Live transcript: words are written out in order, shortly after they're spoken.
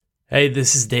Hey,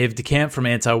 this is Dave DeCamp from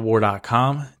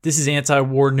antiwar.com. This is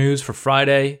anti-war news for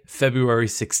Friday, February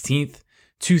 16th,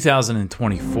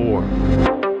 2024.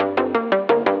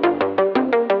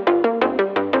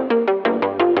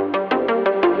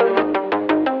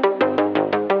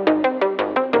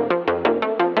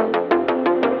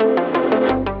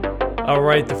 All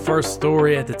right, the first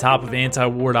story at the top of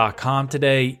antiwar.com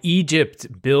today: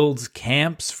 Egypt builds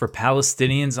camps for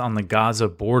Palestinians on the Gaza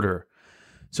border.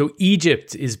 So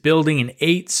Egypt is building an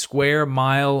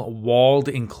 8-square-mile walled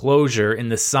enclosure in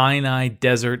the Sinai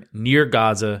desert near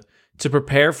Gaza to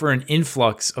prepare for an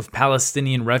influx of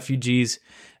Palestinian refugees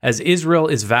as Israel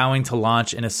is vowing to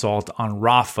launch an assault on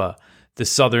Rafah, the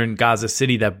southern Gaza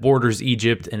city that borders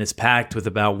Egypt and is packed with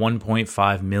about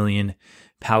 1.5 million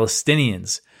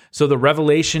Palestinians. So the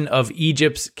revelation of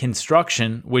Egypt's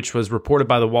construction, which was reported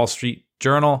by the Wall Street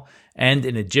Journal and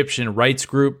an Egyptian rights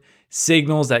group,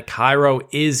 signals that Cairo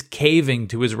is caving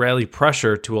to Israeli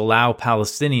pressure to allow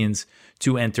Palestinians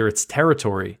to enter its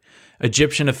territory.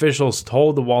 Egyptian officials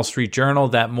told the Wall Street Journal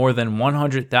that more than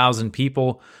 100,000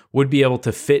 people would be able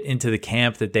to fit into the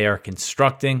camp that they are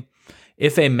constructing.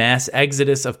 If a mass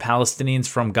exodus of Palestinians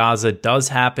from Gaza does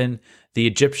happen, the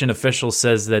Egyptian officials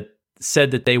said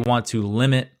that they want to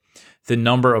limit the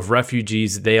number of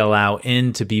refugees they allow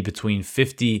in to be between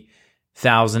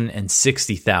 50,000 and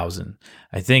 60,000.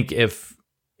 I think if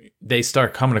they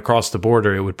start coming across the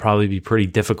border, it would probably be pretty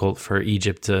difficult for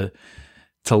Egypt to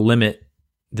limit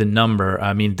the number.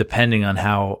 I mean, depending on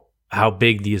how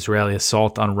big the Israeli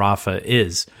assault on Rafah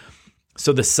is.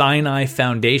 So the Sinai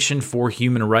Foundation for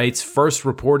Human Rights first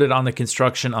reported on the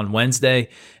construction on Wednesday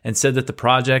and said that the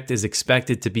project is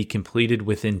expected to be completed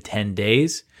within 10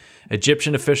 days.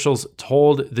 Egyptian officials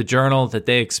told the Journal that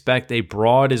they expect a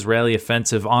broad Israeli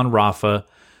offensive on Rafah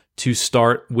to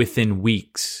start within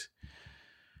weeks.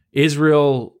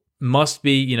 Israel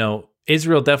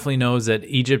definitely knows that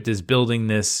Egypt is building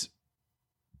this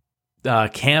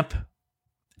camp.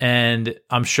 And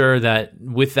I'm sure that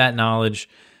with that knowledge,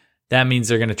 that means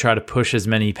they're going to try to push as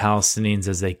many Palestinians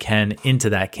as they can into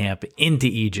that camp, into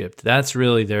Egypt. That's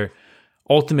really their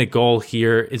ultimate goal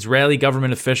here. Israeli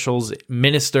government officials,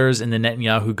 ministers in the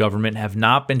Netanyahu government have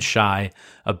not been shy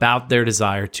about their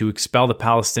desire to expel the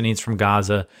Palestinians from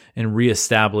Gaza and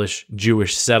reestablish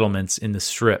Jewish settlements in the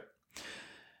Strip.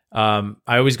 I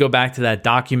always go back to that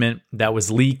document that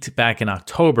was leaked back in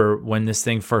October when this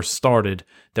thing first started,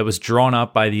 that was drawn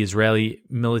up by the Israeli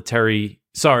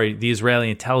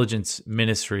intelligence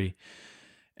ministry.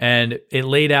 And it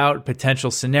laid out potential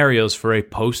scenarios for a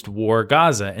post-war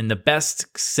Gaza. And the best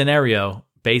scenario,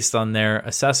 based on their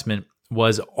assessment,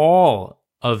 was all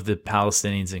of the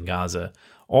Palestinians in Gaza,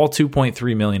 all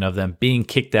 2.3 million of them, being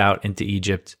kicked out into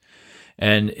Egypt,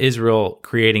 and Israel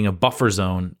creating a buffer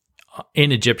zone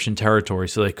in Egyptian territory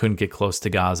so they couldn't get close to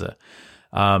Gaza.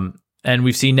 And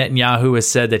we've seen Netanyahu has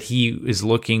said that he is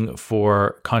looking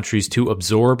for countries to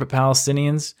absorb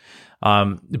Palestinians.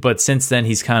 But since then,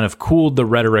 he's kind of cooled the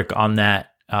rhetoric on that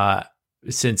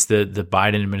since the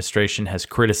Biden administration has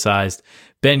criticized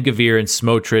Ben-Gvir and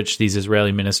Smotrich, these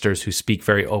Israeli ministers who speak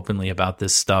very openly about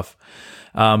this stuff.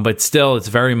 But still, it's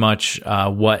very much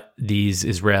what these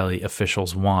Israeli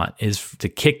officials want, is to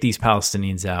kick these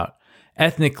Palestinians out.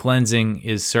 Ethnic cleansing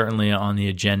is certainly on the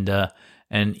agenda,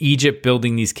 and Egypt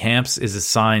building these camps is a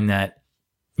sign that,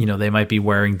 they might be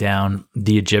wearing down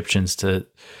the Egyptians to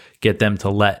get them to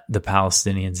let the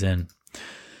Palestinians in.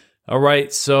 All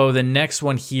right, so the next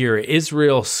one here: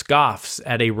 Israel scoffs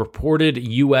at a reported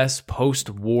U.S.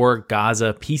 post-war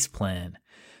Gaza peace plan.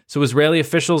 So Israeli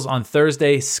officials on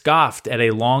Thursday scoffed at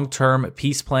a long-term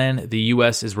peace plan the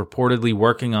U.S. is reportedly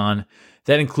working on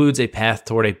that includes a path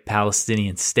toward a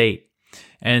Palestinian state.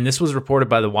 And this was reported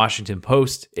by the Washington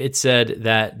Post. It said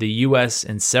that the U.S.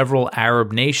 and several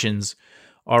Arab nations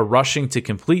are rushing to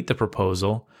complete the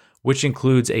proposal, which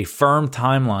includes a firm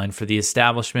timeline for the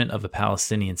establishment of a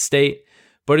Palestinian state.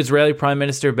 But Israeli Prime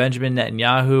Minister Benjamin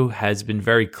Netanyahu has been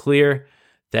very clear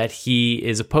that he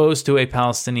is opposed to a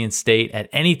Palestinian state at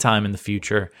any time in the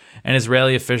future, and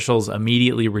Israeli officials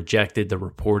immediately rejected the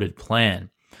reported plan.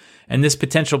 And this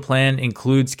potential plan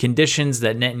includes conditions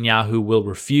that Netanyahu will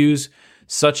refuse,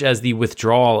 such as the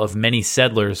withdrawal of many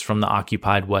settlers from the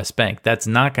occupied West Bank. That's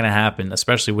not going to happen,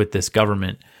 especially with this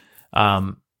government.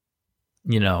 And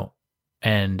it's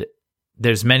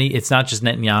not just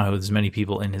Netanyahu, there's many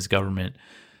people in his government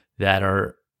that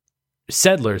are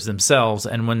settlers themselves.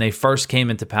 And when they first came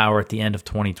into power at the end of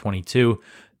 2022,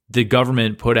 the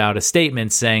government put out a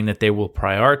statement saying that they will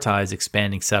prioritize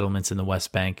expanding settlements in the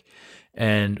West Bank,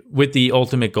 and with the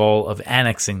ultimate goal of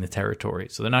annexing the territory.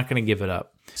 So they're not going to give it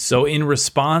up. So in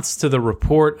response to the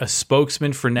report, a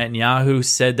spokesman for Netanyahu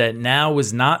said that now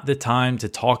was not the time to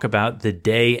talk about the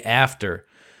day after.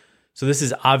 So this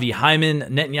is Avi Hyman,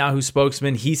 Netanyahu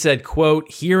spokesman. He said, quote,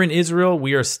 "Here in Israel,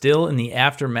 we are still in the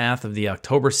aftermath of the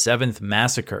October 7th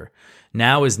massacre.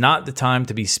 Now is not the time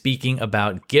to be speaking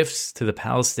about gifts to the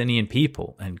Palestinian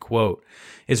people," end quote.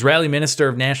 Israeli Minister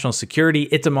of National Security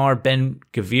Itamar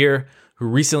Ben-Gvir, who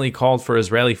recently called for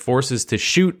Israeli forces to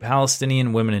shoot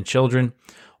Palestinian women and children,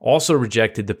 also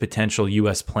rejected the potential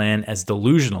U.S. plan as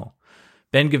delusional.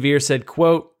 Ben-Gvir said,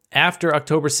 quote, "After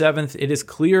October 7th, it is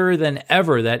clearer than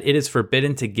ever that it is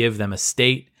forbidden to give them a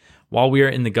state. While we are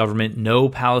in the government, no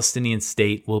Palestinian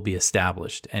state will be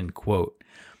established," end quote.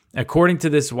 According to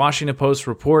this Washington Post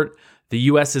report, the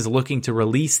U.S. is looking to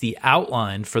release the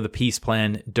outline for the peace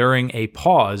plan during a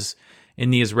pause in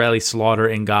the Israeli slaughter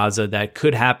in Gaza that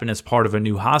could happen as part of a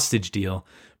new hostage deal.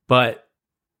 But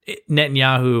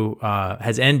Netanyahu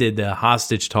has ended the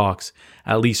hostage talks,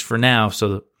 at least for now,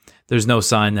 so there's no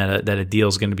sign that a deal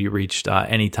is going to be reached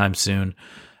anytime soon.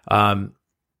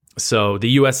 So the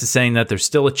U.S. is saying that there's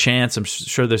still a chance. I'm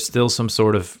sure there's still some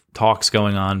sort of talks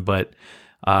going on, but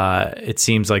it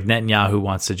seems like Netanyahu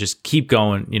wants to just keep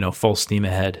going, full steam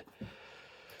ahead.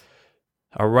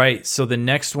 All right, so the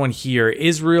next one here,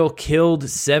 Israel killed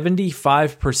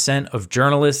 75% of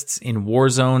journalists in war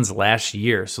zones last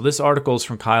year. So this article is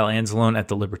from Kyle Anzalone at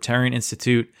the Libertarian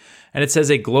Institute, and it says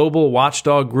a global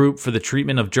watchdog group for the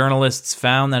treatment of journalists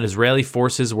found that Israeli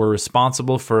forces were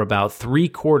responsible for about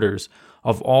 3/4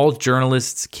 of all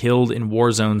journalists killed in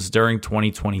war zones during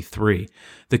 2023.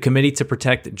 The Committee to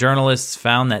Protect Journalists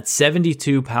found that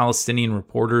 72 Palestinian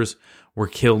reporters were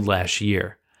killed last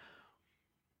year.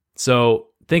 So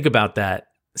think about that.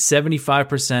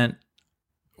 75%,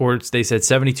 or they said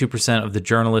 72% of the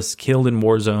journalists killed in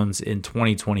war zones in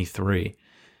 2023.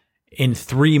 In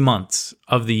 3 months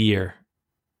of the year,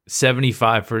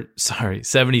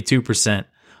 72%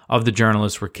 of the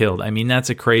journalists were killed. I mean, that's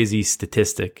a crazy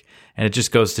statistic. And it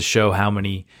just goes to show how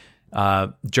many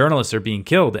journalists are being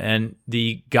killed. And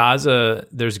the Gaza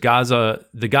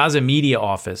media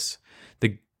office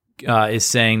is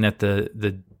saying that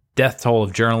the death toll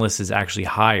of journalists is actually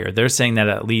higher. They're saying that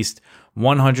at least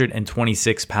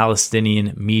 126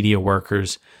 Palestinian media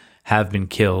workers have been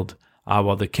killed,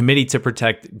 while the Committee to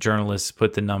Protect Journalists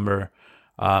put the number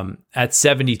at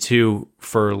 72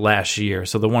 for last year.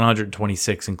 So the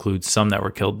 126 includes some that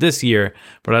were killed this year,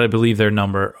 but I believe their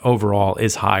number overall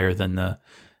is higher than the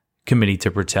Committee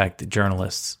to Protect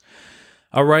Journalists.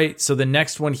 All right, so the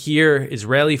next one here,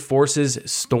 Israeli forces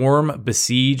storm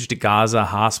besieged Gaza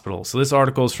hospital. So this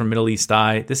article is from Middle East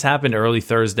Eye. This happened early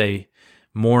Thursday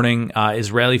morning.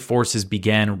 Israeli forces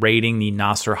began raiding the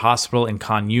Nasser hospital in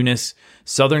Khan Yunis,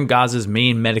 southern Gaza's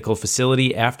main medical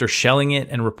facility, after shelling it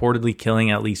and reportedly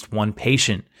killing at least one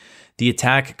patient. The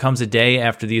attack comes a day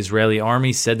after the Israeli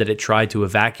army said that it tried to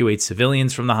evacuate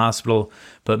civilians from the hospital,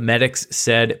 but medics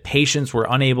said patients were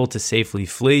unable to safely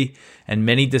flee, and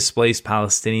many displaced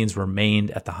Palestinians remained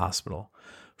at the hospital.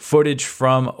 Footage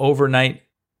from overnight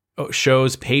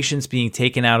shows patients being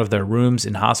taken out of their rooms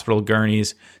in hospital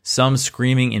gurneys, some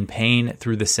screaming in pain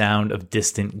through the sound of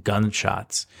distant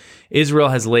gunshots. Israel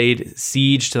has laid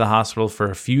siege to the hospital for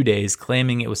a few days,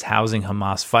 claiming it was housing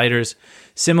Hamas fighters.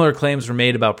 Similar claims were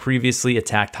made about previously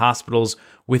attacked hospitals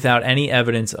without any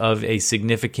evidence of a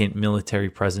significant military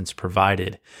presence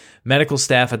provided. Medical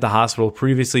staff at the hospital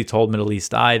previously told Middle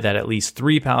East Eye that at least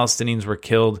 3 Palestinians were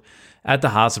killed at the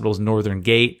hospital's northern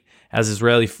gate as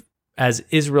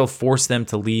Israel forced them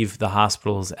to leave the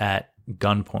hospitals at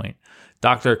gunpoint.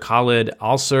 Dr. Khalid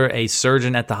Alser, a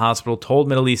surgeon at the hospital, told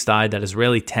Middle East Eye that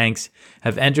Israeli tanks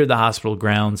have entered the hospital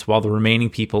grounds while the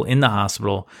remaining people in the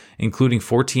hospital, including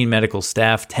 14 medical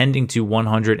staff tending to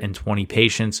 120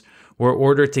 patients, were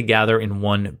ordered to gather in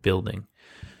one building.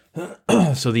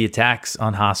 So the attacks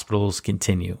on hospitals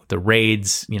continue. The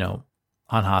raids,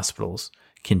 on hospitals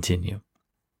continue.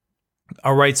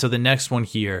 All right, so the next one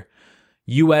here.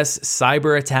 U.S.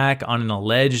 cyber attack on an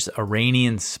alleged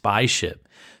Iranian spy ship.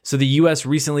 So the U.S.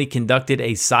 recently conducted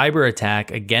a cyber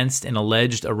attack against an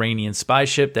alleged Iranian spy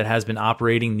ship that has been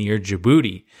operating near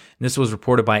Djibouti. And this was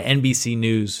reported by NBC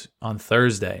News on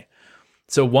Thursday.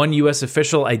 So one U.S.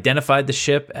 official identified the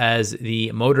ship as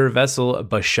the motor vessel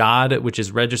Bashad, which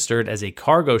is registered as a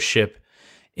cargo ship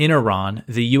in Iran.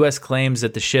 The U.S. claims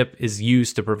that the ship is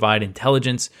used to provide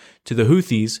intelligence to the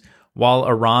Houthis, while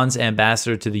Iran's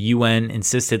ambassador to the UN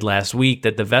insisted last week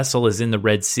that the vessel is in the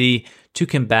Red Sea to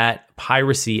combat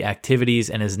piracy activities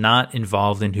and is not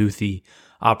involved in Houthi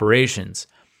operations.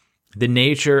 The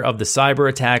nature of the cyber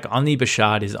attack on the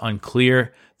Bashad is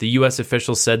unclear. The U.S.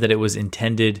 official said that it was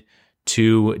intended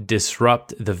to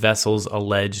disrupt the vessel's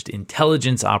alleged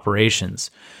intelligence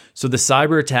operations. So the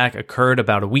cyber attack occurred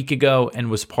about a week ago and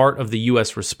was part of the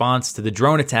U.S. response to the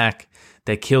drone attack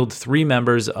that killed 3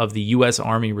 members of the U.S.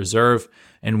 Army Reserve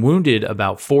and wounded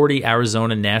about 40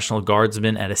 Arizona National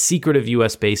Guardsmen at a secretive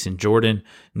U.S. base in Jordan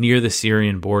near the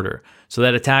Syrian border. So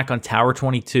that attack on Tower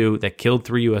 22 that killed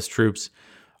 3 U.S. troops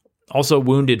also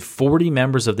wounded 40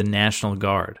 members of the National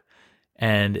Guard.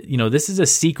 And, this is a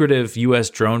secretive U.S.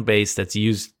 drone base that's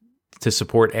used to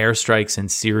support airstrikes in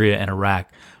Syria and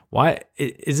Iraq. Why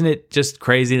isn't it just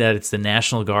crazy that it's the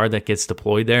National Guard that gets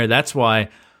deployed there? That's why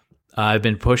I've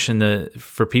been pushing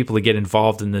for people to get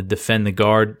involved in the Defend the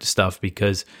Guard stuff,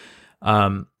 because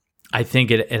I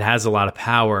think it has a lot of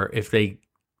power. If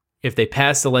they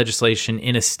pass the legislation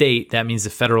in a state, that means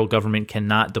the federal government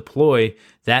cannot deploy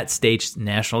that state's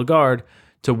National Guard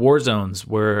to war zones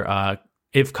where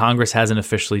if Congress hasn't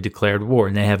officially declared war,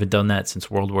 and they haven't done that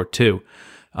since World War II.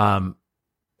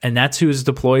 And that's who's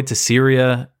deployed to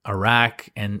Syria, Iraq,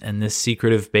 and this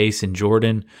secretive base in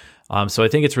Jordan. So I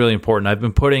think it's really important. I've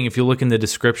been putting, if you look in the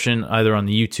description, either on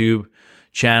the YouTube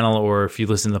channel or if you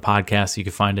listen to the podcast, you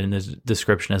can find it in the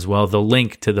description as well, the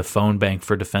link to the phone bank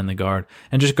for Defend the Guard.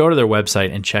 And just go to their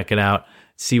website and check it out.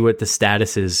 See what the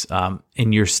status is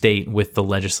in your state with the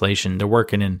legislation. They're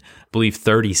working in, I believe,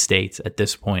 30 states at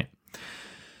this point.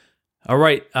 All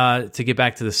right, to get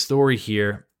back to the story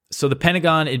here. So the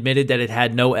Pentagon admitted that it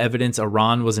had no evidence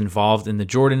Iran was involved in the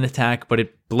Jordan attack, but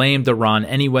it blamed Iran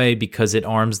anyway because it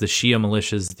arms the Shia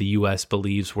militias the U.S.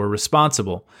 believes were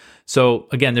responsible. So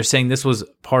again, they're saying this was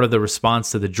part of the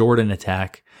response to the Jordan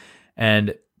attack.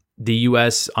 And the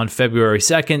U.S. on February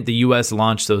 2nd, the U.S.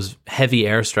 launched those heavy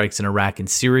airstrikes in Iraq and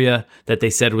Syria that they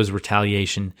said was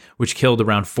retaliation, which killed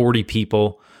around 40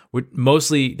 people.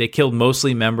 They killed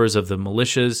mostly members of the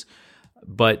militias,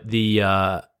 but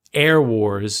the Air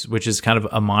Wars, which is kind of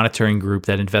a monitoring group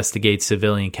that investigates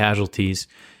civilian casualties,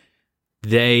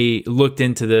 they looked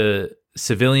into the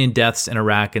civilian deaths in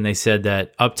Iraq, and they said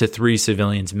that up to 3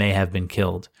 civilians may have been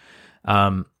killed.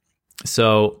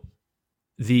 So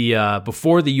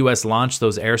before the U.S. launched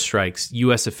those airstrikes,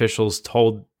 U.S. officials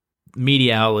told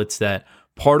media outlets that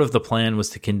part of the plan was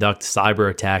to conduct cyber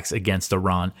attacks against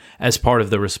Iran as part of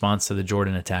the response to the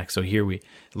Jordan attack. So here it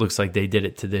looks like they did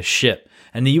it to this ship.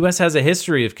 And the U.S. has a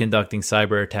history of conducting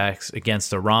cyber attacks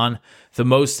against Iran, the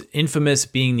most infamous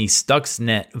being the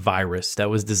Stuxnet virus that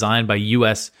was designed by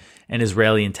U.S. and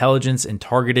Israeli intelligence and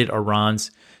targeted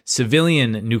Iran's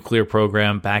civilian nuclear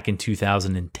program back in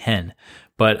 2010.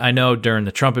 But I know during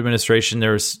the Trump administration,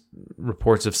 there was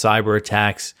reports of cyber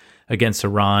attacks against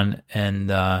Iran, and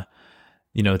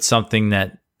it's something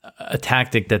that a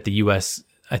tactic that the U.S.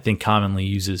 I think commonly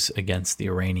uses against the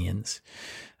Iranians.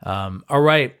 All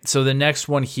right, so the next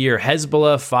one here,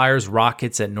 Hezbollah fires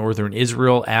rockets at northern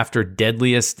Israel after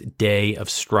deadliest day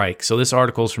of strike. So this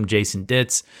article is from Jason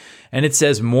Ditz, and it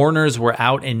says mourners were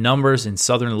out in numbers in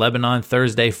southern Lebanon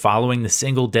Thursday following the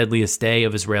single deadliest day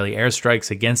of Israeli airstrikes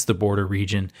against the border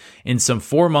region in some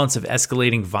 4 months of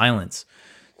escalating violence.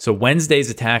 So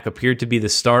Wednesday's attack appeared to be the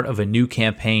start of a new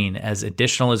campaign as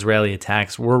additional Israeli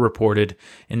attacks were reported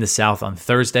in the south on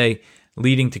Thursday,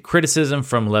 leading to criticism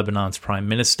from Lebanon's prime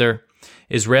minister.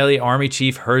 Israeli Army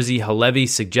Chief Herzi Halevi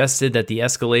suggested that the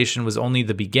escalation was only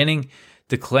the beginning,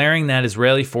 declaring that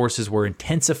Israeli forces were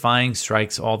intensifying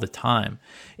strikes all the time.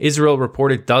 Israel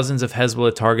reported dozens of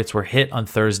Hezbollah targets were hit on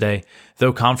Thursday,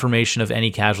 though confirmation of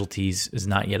any casualties is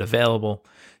not yet available.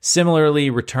 Similarly,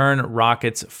 return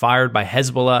rockets fired by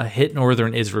Hezbollah hit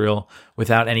northern Israel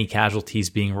without any casualties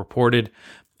being reported.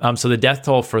 So the death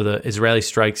toll for the Israeli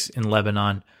strikes in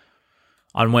Lebanon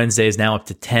on Wednesday is now up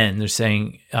to 10. They're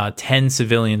saying 10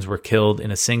 civilians were killed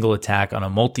in a single attack on a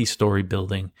multi-story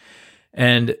building.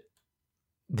 And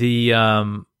the,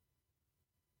 okay.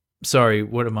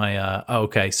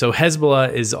 So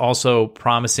Hezbollah is also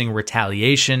promising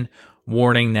retaliation,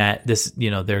 warning that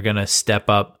they're going to step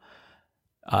up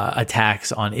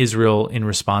attacks on Israel in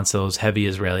response to those heavy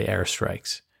Israeli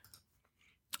airstrikes.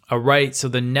 All right. So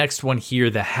the next one here,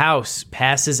 the House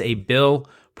passes a bill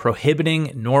prohibiting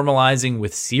normalizing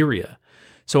with Syria.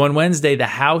 So on Wednesday, the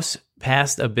House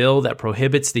passed a bill that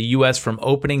prohibits the U.S. from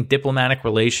opening diplomatic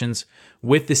relations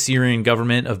with the Syrian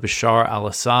government of Bashar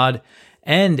al-Assad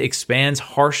and expands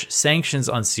harsh sanctions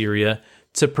on Syria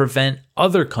to prevent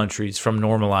other countries from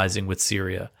normalizing with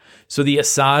Syria. So the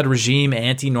Assad Regime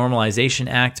Anti-Normalization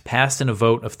Act passed in a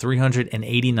vote of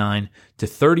 389 to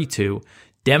 32,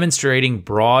 demonstrating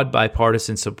broad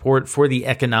bipartisan support for the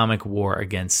economic war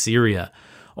against Syria.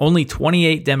 Only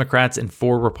 28 Democrats and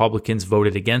 4 Republicans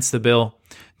voted against the bill.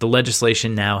 The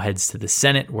legislation now heads to the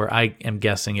Senate, where I am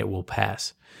guessing it will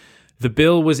pass. The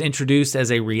bill was introduced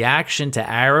as a reaction to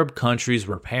Arab countries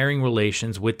repairing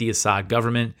relations with the Assad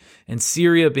government and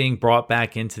Syria being brought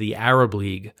back into the Arab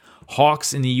League.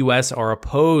 Hawks in the U.S. are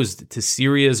opposed to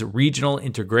Syria's regional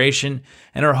integration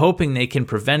and are hoping they can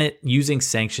prevent it using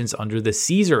sanctions under the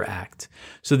Caesar Act.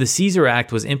 So the Caesar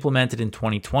Act was implemented in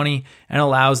 2020 and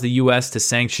allows the U.S. to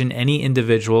sanction any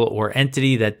individual or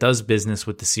entity that does business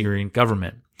with the Syrian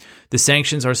government. The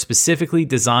sanctions are specifically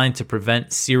designed to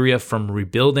prevent Syria from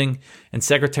rebuilding, and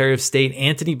Secretary of State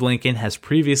Antony Blinken has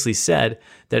previously said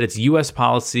that it's U.S.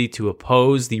 policy to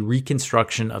oppose the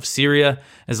reconstruction of Syria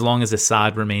as long as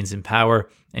Assad remains in power,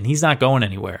 and he's not going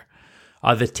anywhere.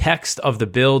 The text of the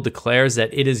bill declares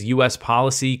that it is U.S.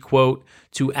 policy, quote,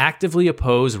 to actively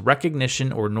oppose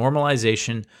recognition or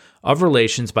normalization of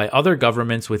relations by other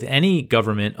governments with any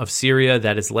government of Syria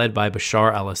that is led by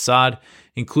Bashar al-Assad,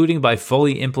 including by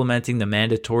fully implementing the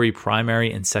mandatory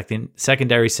primary and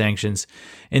secondary sanctions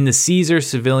in the Caesar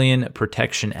Civilian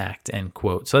Protection Act, end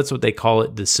quote. So that's what they call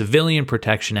it, the Civilian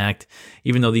Protection Act,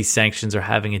 even though these sanctions are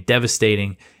having a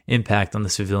devastating impact on the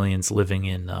civilians living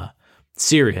in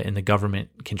Syria, in the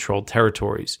government-controlled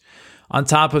territories. On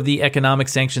top of the economic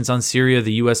sanctions on Syria,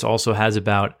 the U.S. also has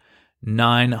about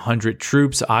 900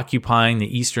 troops occupying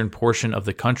the eastern portion of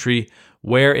the country,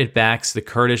 where it backs the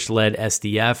Kurdish-led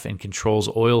SDF and controls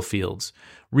oil fields.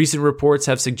 Recent reports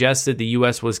have suggested the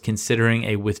U.S. was considering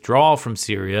a withdrawal from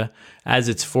Syria, as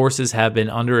its forces have been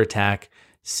under attack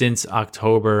since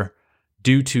October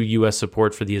due to U.S.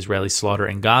 support for the Israeli slaughter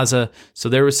in Gaza. So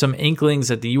there was some inklings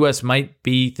that the U.S. might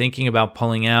be thinking about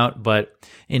pulling out, but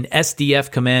an SDF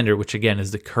commander, which again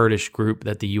is the Kurdish group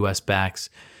that the U.S.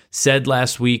 backs, said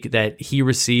last week that he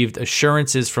received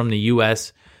assurances from the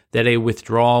U.S. that a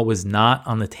withdrawal was not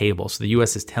on the table. So the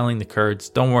U.S. is telling the Kurds,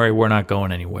 don't worry, we're not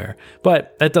going anywhere.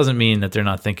 But that doesn't mean that they're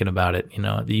not thinking about it. You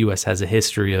know, the U.S. has a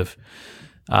history of,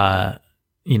 not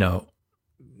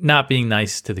being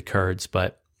nice to the Kurds,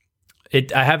 but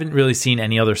I haven't really seen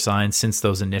any other signs since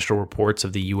those initial reports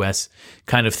of the U.S.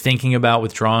 kind of thinking about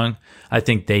withdrawing. I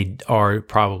think they are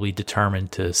probably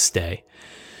determined to stay.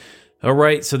 All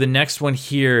right, so the next one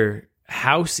here,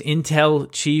 House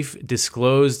Intel chief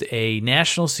disclosed a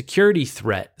national security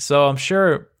threat. So I'm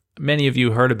sure many of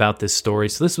you heard about this story.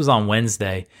 So this was on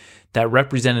Wednesday, that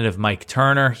Representative Mike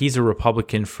Turner, he's a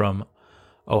Republican from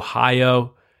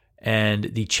Ohio, and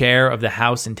the chair of the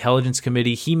House Intelligence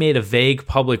Committee, he made a vague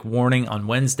public warning on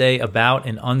Wednesday about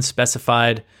an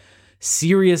unspecified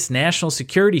serious national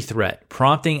security threat,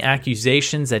 prompting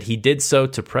accusations that he did so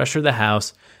to pressure the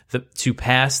House to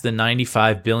pass the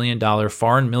 $95 billion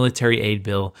foreign military aid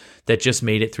bill that just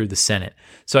made it through the Senate.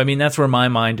 So, I mean, that's where my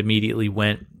mind immediately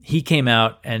went. He came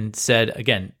out and said,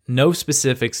 again, no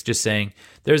specifics, just saying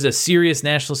there's a serious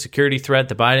national security threat.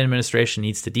 The Biden administration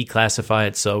needs to declassify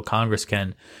it so Congress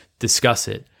can discuss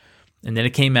it. And then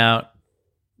it came out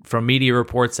from media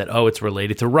reports that, it's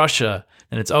related to Russia,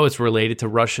 and it's related to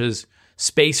Russia's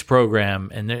space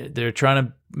program, and they're trying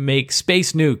to make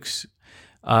space nukes.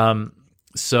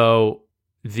 So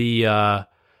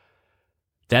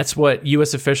that's what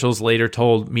U.S. officials later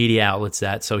told media outlets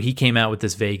that. So he came out with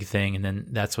this vague thing, and then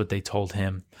that's what they told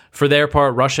him. For their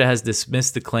part, Russia has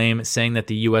dismissed the claim, saying that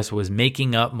the U.S. was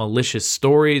making up malicious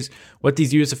stories. What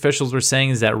these U.S. officials were saying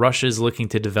is that Russia is looking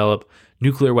to develop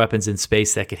nuclear weapons in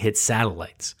space that could hit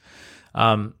satellites.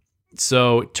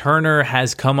 So Turner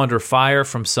has come under fire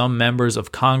from some members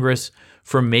of Congress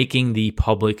for making the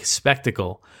public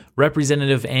spectacle.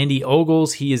 Representative Andy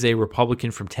Ogles, he is a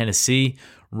Republican from Tennessee,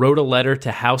 wrote a letter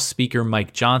to House Speaker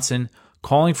Mike Johnson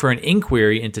calling for an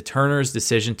inquiry into Turner's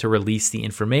decision to release the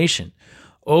information.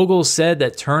 Ogles said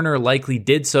that Turner likely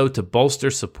did so to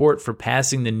bolster support for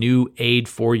passing the new aid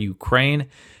for Ukraine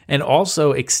and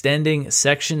also extending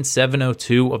Section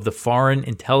 702 of the Foreign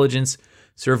Intelligence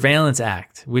Surveillance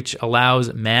Act, which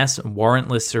allows mass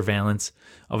warrantless surveillance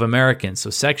of Americans. So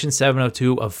Section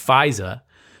 702 of FISA,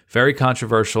 very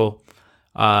controversial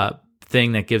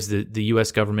thing that gives the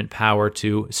U.S. government power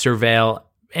to surveil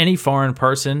any foreign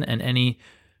person and any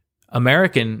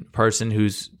American person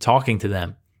who's talking to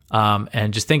them.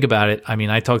 And just think about it. I mean,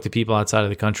 I talk to people outside of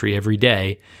the country every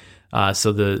day,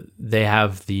 so they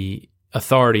have the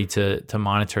authority to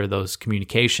monitor those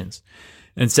communications.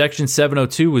 And Section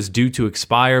 702 was due to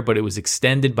expire, but it was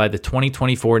extended by the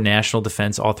 2024 National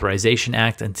Defense Authorization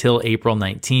Act until April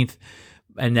 19th.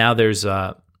 And now there's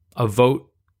a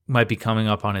vote might be coming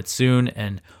up on it soon.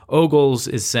 And Ogles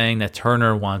is saying that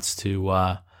Turner wants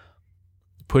to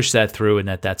push that through and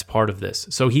that's part of this.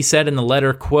 So he said in the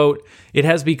letter, quote, "It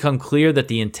has become clear that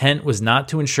the intent was not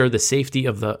to ensure the safety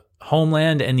of the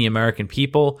homeland and the American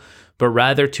people, but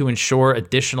rather to ensure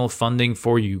additional funding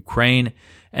for Ukraine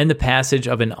and the passage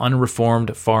of an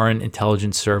unreformed Foreign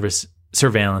Intelligence Service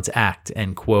Surveillance Act,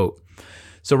 end quote.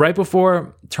 So right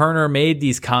before Turner made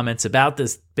these comments about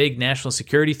this big national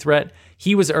security threat,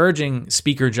 he was urging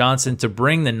Speaker Johnson to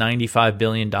bring the $95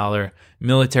 billion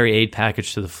military aid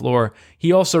package to the floor.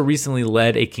 He also recently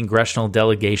led a congressional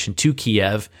delegation to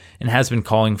Kiev and has been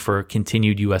calling for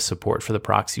continued U.S. support for the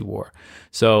proxy war.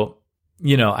 So,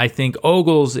 I think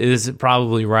Ogles is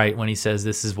probably right when he says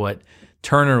this is what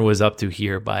Turner was up to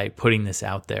here by putting this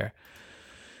out there.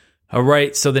 All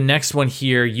right, so the next one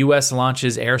here, U.S.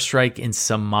 launches airstrike in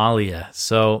Somalia.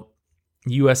 So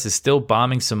U.S. is still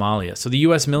bombing Somalia. So the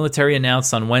U.S. military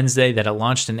announced on Wednesday that it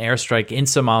launched an airstrike in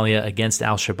Somalia against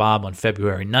al-Shabaab on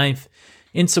February 9th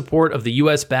in support of the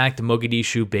U.S.-backed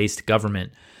Mogadishu-based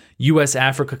government. U.S.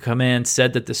 Africa Command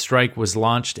said that the strike was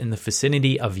launched in the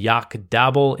vicinity of Yak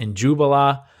Dabel in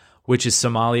Jubalah, which is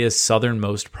Somalia's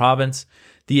southernmost province.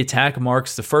 The attack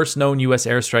marks the first known U.S.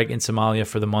 airstrike in Somalia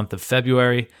for the month of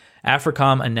February.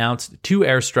 AFRICOM announced 2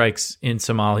 airstrikes in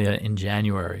Somalia in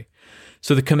January.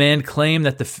 So the command claimed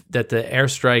that the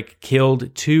airstrike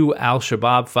killed 2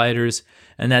 al-Shabaab fighters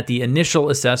and that the initial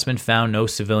assessment found no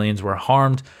civilians were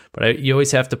harmed. But you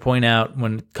always have to point out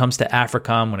when it comes to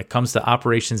AFRICOM, when it comes to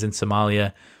operations in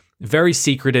Somalia, very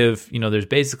secretive. There's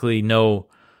basically no,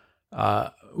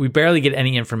 we barely get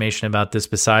any information about this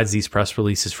besides these press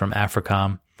releases from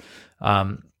AFRICOM.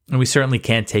 And we certainly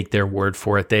can't take their word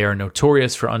for it. They are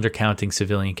notorious for undercounting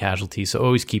civilian casualties, so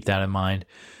always keep that in mind.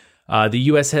 The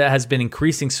U.S. has been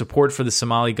increasing support for the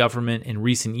Somali government in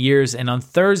recent years, and on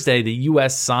Thursday, the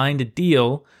U.S. signed a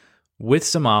deal with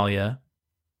Somalia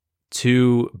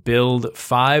to build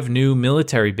 5 new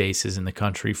military bases in the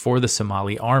country for the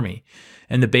Somali army.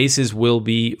 And the bases will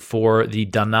be for the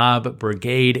Danab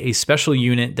Brigade, a special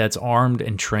unit that's armed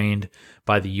and trained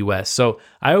by the U.S. So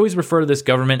I always refer to this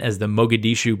government as the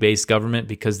Mogadishu-based government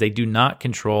because they do not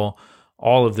control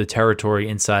all of the territory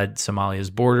inside Somalia's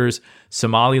borders.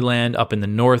 Somaliland up in the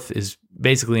north is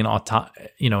basically an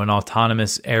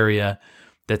autonomous area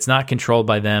that's not controlled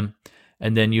by them.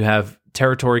 And then you have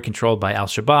territory controlled by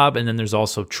al-Shabaab, and then there's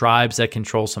also tribes that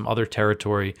control some other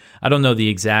territory. I don't know the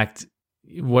exact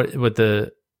what the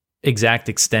exact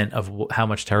extent of how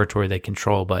much territory they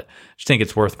control, but I just think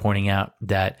it's worth pointing out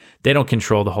that they don't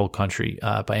control the whole country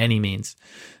by any means.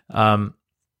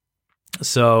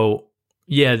 So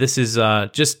yeah, this is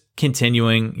just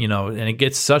continuing, and it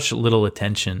gets such little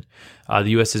attention.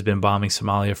 The U.S. has been bombing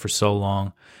Somalia for so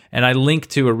long, and I linked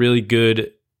to a really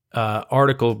good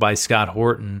article by Scott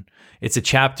Horton. It's a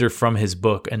chapter from his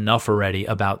book, Enough Already,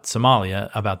 about Somalia,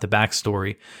 about the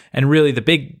backstory. And really the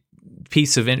big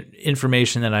piece of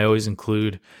information that I always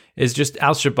include is just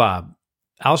al-Shabaab.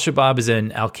 Al-Shabaab is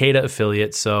an al-Qaeda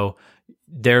affiliate, so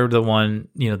they're the one,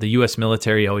 the U.S.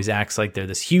 military always acts like they're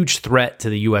this huge threat to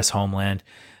the U.S. homeland.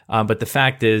 But the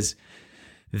fact is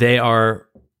they are,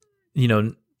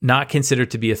 not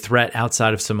considered to be a threat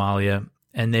outside of Somalia.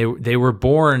 And they were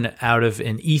born out of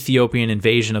an Ethiopian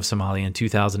invasion of Somalia in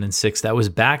 2006 that was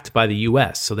backed by the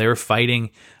U.S. So they were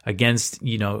fighting against,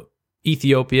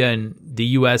 Ethiopia and the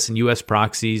U.S. and U.S.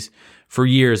 proxies for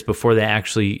years before they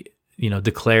actually,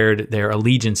 declared their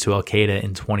allegiance to al-Qaeda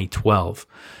in 2012.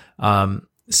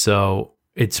 So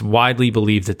it's widely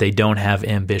believed that they don't have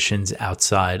ambitions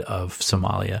outside of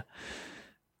Somalia.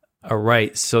 All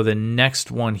right, so the next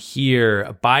one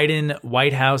here, Biden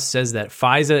White House says that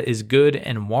FISA is good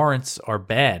and warrants are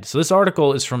bad. So this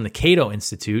article is from the Cato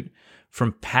Institute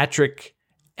from Patrick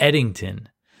Eddington.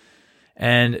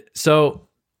 And so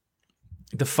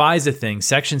the FISA thing,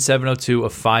 Section 702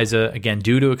 of FISA, again,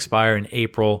 due to expire in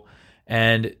April.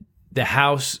 And the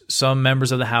House, some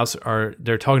members of the House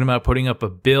they're talking about putting up a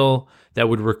bill that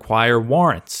would require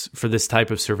warrants for this type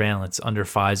of surveillance under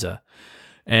FISA.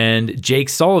 And Jake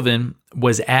Sullivan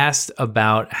was asked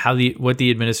about how the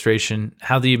administration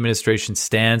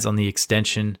stands on the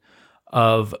extension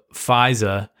of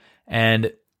FISA,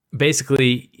 and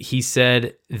basically he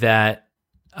said that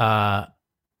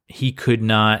he could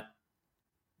not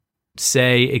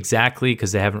say exactly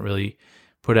because they haven't really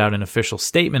put out an official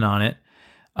statement on it.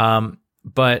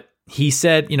 But he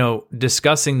said,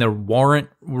 discussing the warrant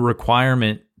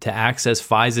requirement to access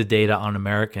FISA data on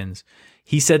Americans,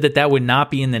 he said that would not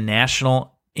be in the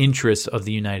national interest of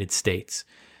the United States.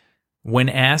 When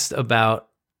asked about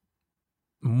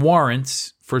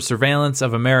warrants for surveillance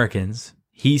of Americans,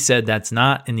 he said that's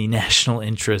not in the national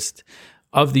interest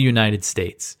of the United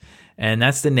States. And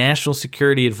that's the National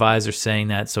Security Advisor saying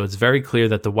that. So it's very clear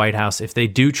that the White House, if they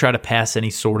do try to pass any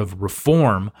sort of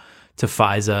reform to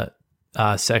FISA,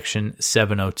 Section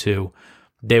 702,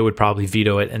 they would probably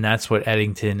veto it. And that's what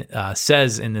Eddington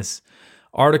says in this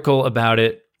article about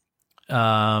it.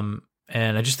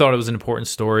 And I just thought it was an important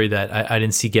story that I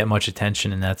didn't see get much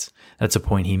attention, and that's a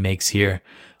point he makes here.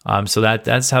 So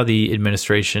that's how the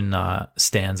administration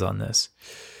stands on this.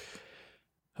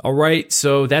 All right,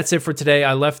 so that's it for today.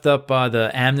 I left up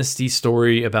the Amnesty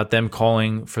story about them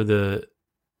calling for the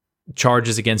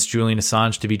charges against Julian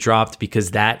Assange to be dropped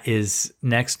because that is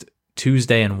next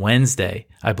Tuesday and Wednesday,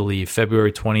 I believe,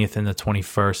 February 20th and the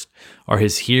 21st are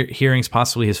his hearings,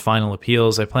 possibly his final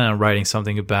appeals. I plan on writing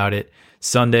something about it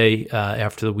Sunday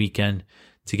after the weekend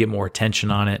to get more attention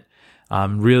on it.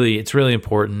 It's really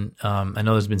important. I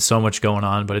know there's been so much going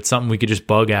on, but it's something we could just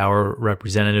bug our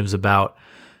representatives about,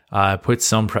 put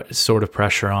some sort of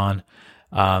pressure on.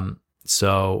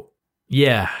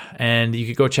 Yeah, and you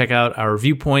could go check out our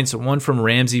viewpoints. One from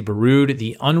Ramsey Baroud,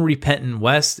 The Unrepentant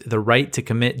West, The Right to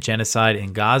Commit Genocide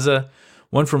in Gaza.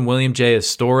 One from William J.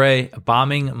 Astore,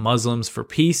 Bombing Muslims for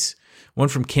Peace. One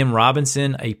from Kim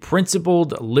Robinson, A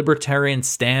Principled Libertarian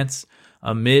Stance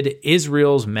Amid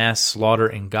Israel's Mass Slaughter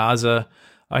in Gaza.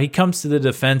 He comes to the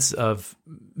defense of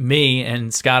me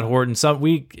and Scott Horton.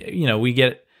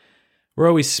 We're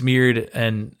always smeared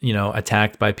and,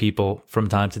 attacked by people from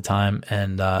time to time.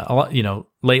 And,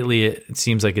 lately it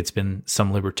seems like it's been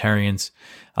some libertarians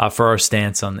for our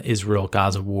stance on the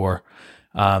Israel-Gaza war.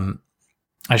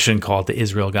 I shouldn't call it the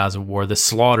Israel-Gaza war, the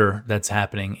slaughter that's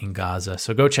happening in Gaza.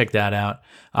 So go check that out.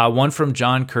 One from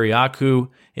John Kiriakou,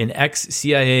 an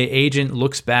ex-CIA agent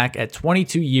looks back at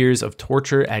 22 years of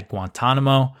torture at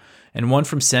Guantanamo. And one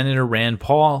from Senator Rand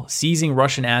Paul, seizing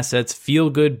Russian assets,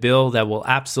 feel-good bill that will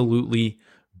absolutely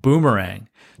boomerang.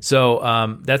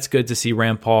 So that's good to see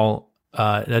Rand Paul.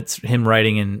 That's him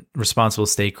writing in Responsible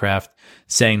Statecraft,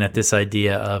 saying that this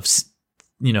idea of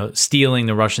stealing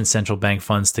the Russian central bank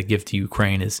funds to give to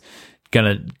Ukraine is going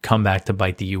to come back to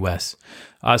bite the U.S.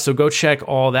 So go check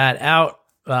all that out.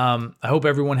 I hope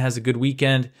everyone has a good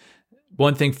weekend.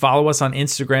 One thing, follow us on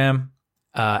Instagram.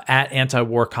 At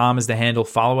AntiWarCom is the handle.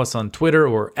 Follow us on Twitter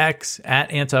or X at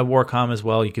AntiWarCom as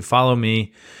well. You can follow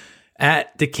me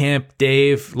at DeCamp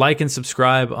Dave. Like and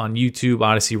subscribe on YouTube,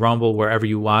 Odyssey, Rumble, wherever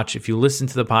you watch. If you listen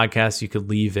to the podcast, you could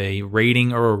leave a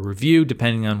rating or a review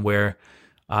depending on where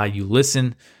you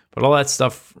listen. But all that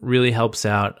stuff really helps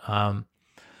out.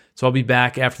 So I'll be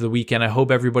back after the weekend. I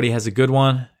hope everybody has a good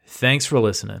one. Thanks for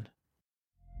listening.